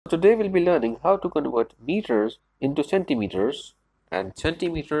Today we'll be learning how to convert meters into centimeters and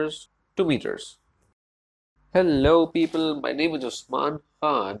centimeters to meters. Hello people, my name is Usman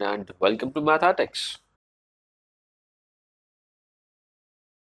Khan and welcome to Mathatics.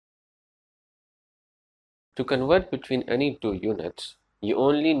 To convert between any two units, you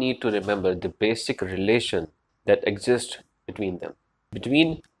only need to remember the basic relation that exists between them.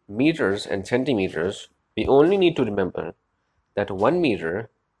 Between meters and centimeters, we only need to remember that 1 meter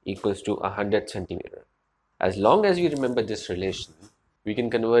equals to 100 centimeter. As long as we remember this relation, we can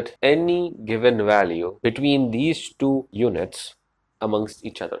convert any given value between these two units amongst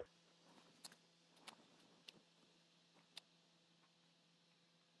each other.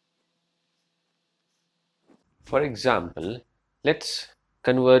 For example, let's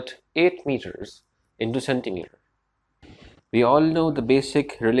convert 8 meters into centimeter. We all know the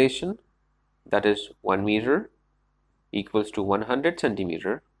basic relation, that is 1 meter equals to 100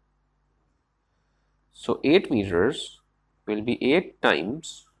 centimeter. So 8 meters will be 8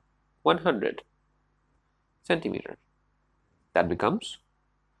 times 100 centimeter. That becomes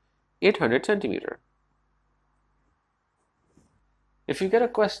 800 centimeter. If you get a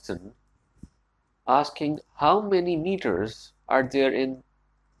question asking how many meters are there in,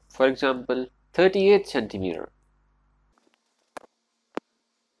 for example, 38 centimeter,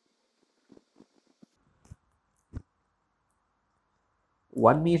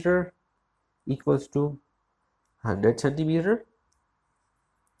 one meter equals to 100 centimeter.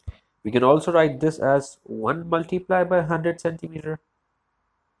 We can also write this as 1 multiplied by 100 centimeter.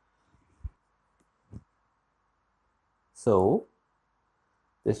 So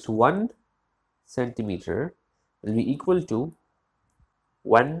this 1 centimeter will be equal to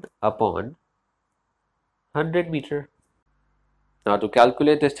 1 upon 100 meter. Now to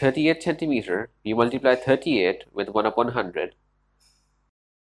calculate this 38 centimeter, we multiply 38 with 1 upon 100.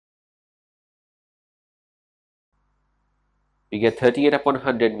 We get 38 upon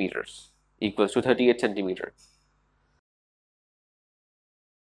 100 meters equals to 38 centimeter.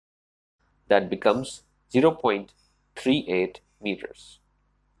 That becomes 0.38 meters.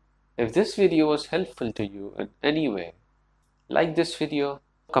 If this video was helpful to you in any way, like this video,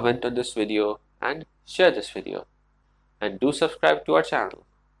 comment on this video and share this video. And do subscribe to our channel.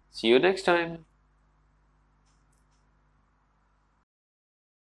 See you next time.